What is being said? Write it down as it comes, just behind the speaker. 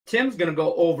Tim's going to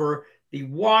go over the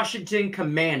Washington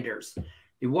Commanders.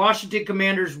 The Washington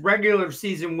Commanders regular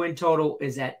season win total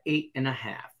is at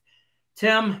 8.5.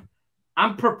 Tim,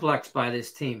 I'm perplexed by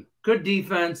this team. Good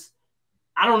defense.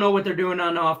 I don't know what they're doing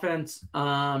on offense.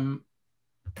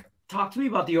 Talk to me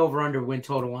about the over-under win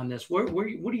total on this. What are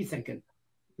you thinking?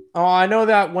 Oh, I know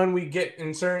that when we get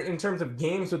in terms of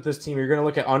games with this team, you're going to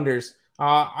look at unders.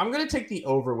 I'm going to take the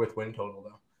over with win total,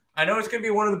 though. I know it's going to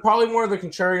be probably more of the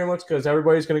contrarian looks because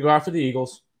everybody's going to go after the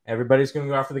Eagles. Everybody's going to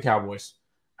go after the Cowboys.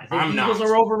 I think the Eagles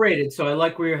are overrated, so I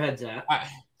like where your head's at.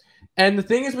 And the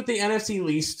thing is with the NFC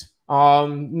least,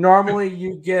 normally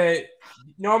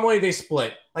they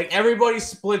split. Like everybody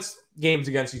splits games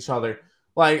against each other.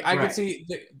 Like I could see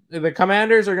the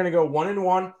Commanders are going to go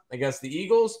 1-1 against the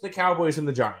Eagles, the Cowboys, and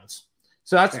the Giants.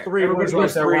 So that's 3 wins right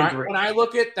there. When I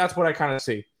look at, that's what I kind of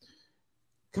see.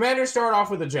 Commanders start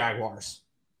off with the Jaguars.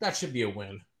 That should be a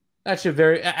win. That should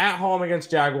at home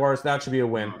against Jaguars. That should be a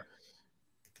win.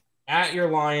 At your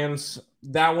Lions,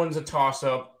 that one's a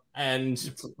toss-up, and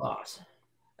it's a loss.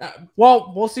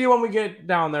 Well, we'll see when we get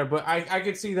down there, but I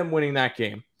could see them winning that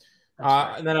game.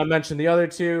 And then I mentioned the other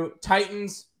two.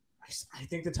 Titans, I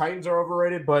think the Titans are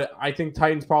overrated, but I think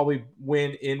Titans probably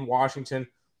win in Washington.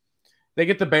 They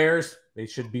get the Bears. They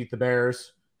should beat the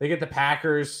Bears. They get the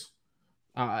Packers.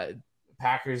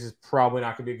 Packers is probably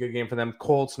not going to be a good game for them.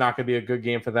 Colts, not going to be a good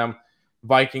game for them.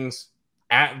 Vikings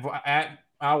at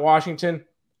Washington,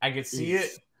 I could see it.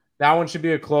 That one should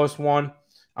be a close one.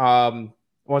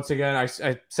 Once again,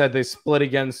 I said they split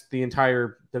against the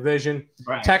entire division.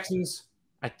 Right. Texans,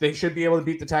 they should be able to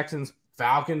beat the Texans.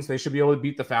 Falcons, they should be able to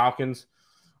beat the Falcons.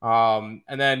 And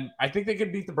then I think they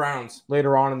could beat the Browns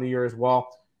later on in the year as well.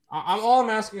 All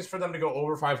I'm asking is for them to go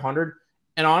over 500.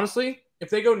 And honestly, if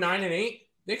they go 9-8,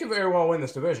 they could very well win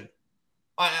this division.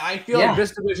 I feel like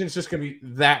this division is just going to be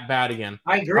that bad again.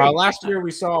 I agree. Last year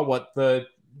we saw what the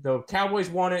Cowboys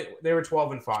won it. They were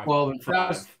 12-5.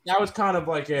 12-5. That was kind of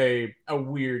like a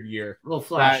weird year. A little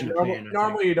flash.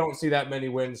 Normally you don't see that many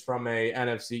wins from a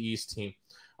NFC East team.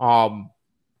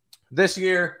 This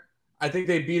year, I think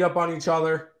they beat up on each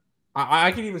other.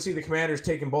 I can even see the Commanders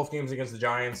taking both games against the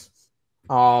Giants.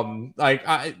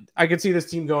 I could see this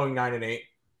team going 9-8,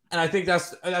 and I think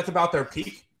that's about their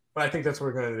peak. But I think that's what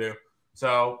we're going to do.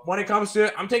 So when it comes to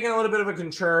it, I'm taking a little bit of a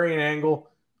contrarian angle.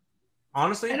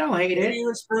 Honestly, I don't hate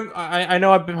it. I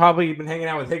know I've probably been hanging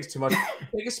out with Higgs too much.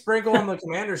 Take a sprinkle on the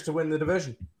Commanders to win the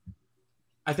division.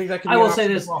 I think that can be. I will say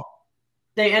this: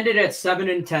 they ended at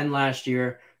 7-10 last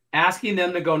year. Asking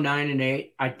them to go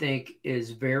 9-8, I think,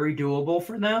 is very doable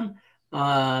for them.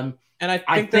 And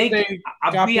I think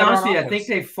I'll be honest with you, I think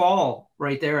they fall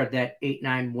right there at that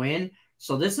 8-9 win.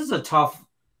 So this is a tough.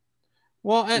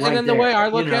 Well, and then the way I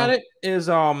look at it is,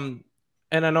 and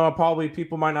I know probably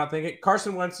people might not think it.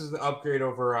 Carson Wentz is the upgrade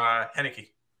over Heineke,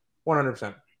 100%.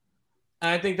 And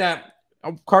I think that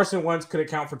Carson Wentz could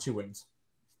account for 2 wins.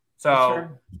 So,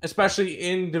 especially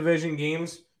in division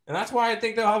games. And that's why I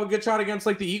think they'll have a good shot against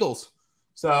like the Eagles.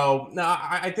 So no,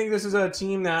 I think this is a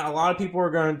team that a lot of people are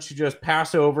going to just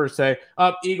pass over, say,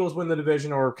 Eagles win the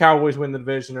division or Cowboys win the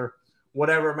division or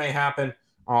whatever may happen.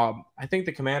 I think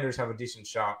the Commanders have a decent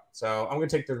shot. So I'm going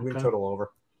to take their win total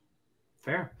over.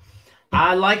 Fair.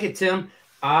 I like it, Tim.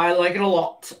 I like it a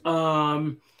lot.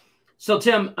 So,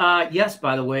 Tim, yes,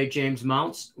 by the way, James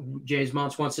Mounts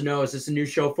wants to know, is this a new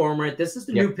show format? This is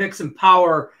the new Picks and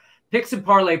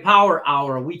Parlay Power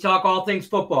Hour. We talk all things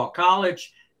football,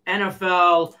 college,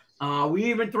 NFL. We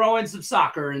even throw in some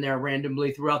soccer in there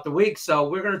randomly throughout the week. So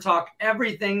we're going to talk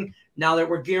everything now that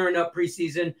we're gearing up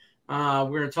preseason. We're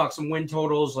going to talk some win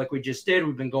totals like we just did.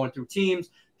 We've been going through teams.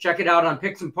 Check it out on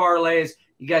Picks and Parlays.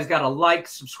 You guys got to like,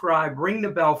 subscribe, ring the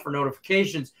bell for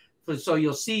notifications so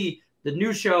you'll see the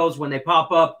new shows when they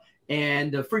pop up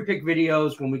and the free pick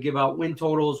videos when we give out win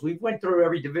totals. We went through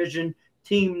every division,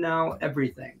 team now,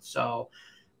 everything. So,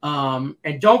 and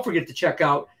don't forget to check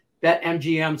out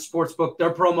BetMGM Sportsbook,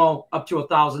 their promo up to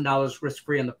 $1,000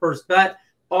 risk-free on the first bet.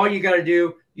 All you got to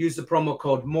do, use the promo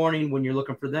code MORNING when you're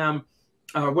looking for them,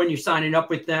 when you're signing up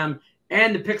with them.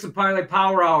 And the Picks and Parlay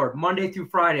Power Hour, Monday through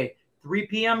Friday, 3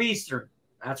 p.m. Eastern.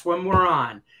 That's when we're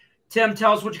on. Tim,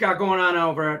 tell us what you got going on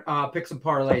over at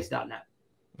picksandparlays.net.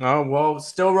 Oh, well,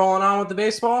 still rolling on with the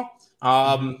baseball. We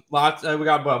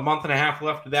got about a month and a half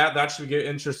left of that. That should get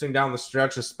interesting down the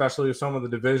stretch, especially with some of the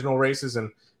divisional races.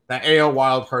 And that AL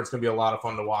wild card is going to be a lot of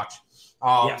fun to watch.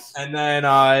 Yes. And then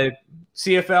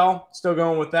CFL, still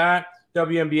going with that.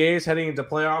 WNBA is heading into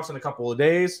playoffs in a couple of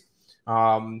days.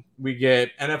 We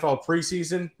get NFL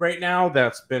preseason right now.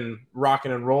 That's been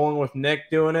rocking and rolling with Nick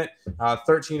doing it.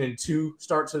 13-2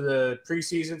 start to the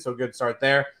preseason, so good start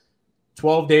there.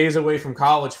 12 days away from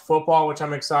college football, which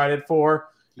I'm excited for.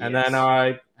 Yes. And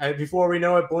then before we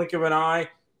know it, blink of an eye,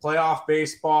 playoff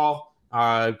baseball,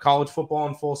 college football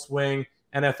in full swing,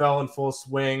 NFL in full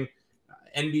swing,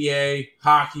 NBA,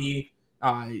 hockey.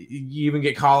 You even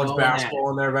get college basketball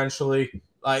in there eventually.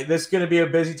 This is going to be a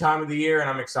busy time of the year, and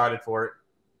I'm excited for it.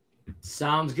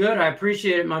 Sounds good. I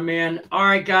appreciate it, my man. All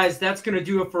right, guys, that's going to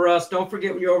do it for us. Don't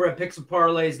forget, when you're over at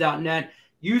picksandparlays.net,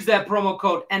 use that promo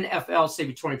code NFL, save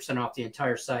you 20% off the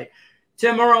entire site.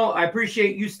 Tim, Earle, I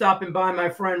appreciate you stopping by, my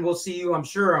friend. We'll see you, I'm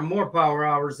sure, on more Power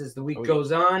Hours as the week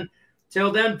goes on.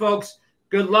 Till then, folks,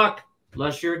 good luck,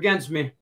 unless you're against me.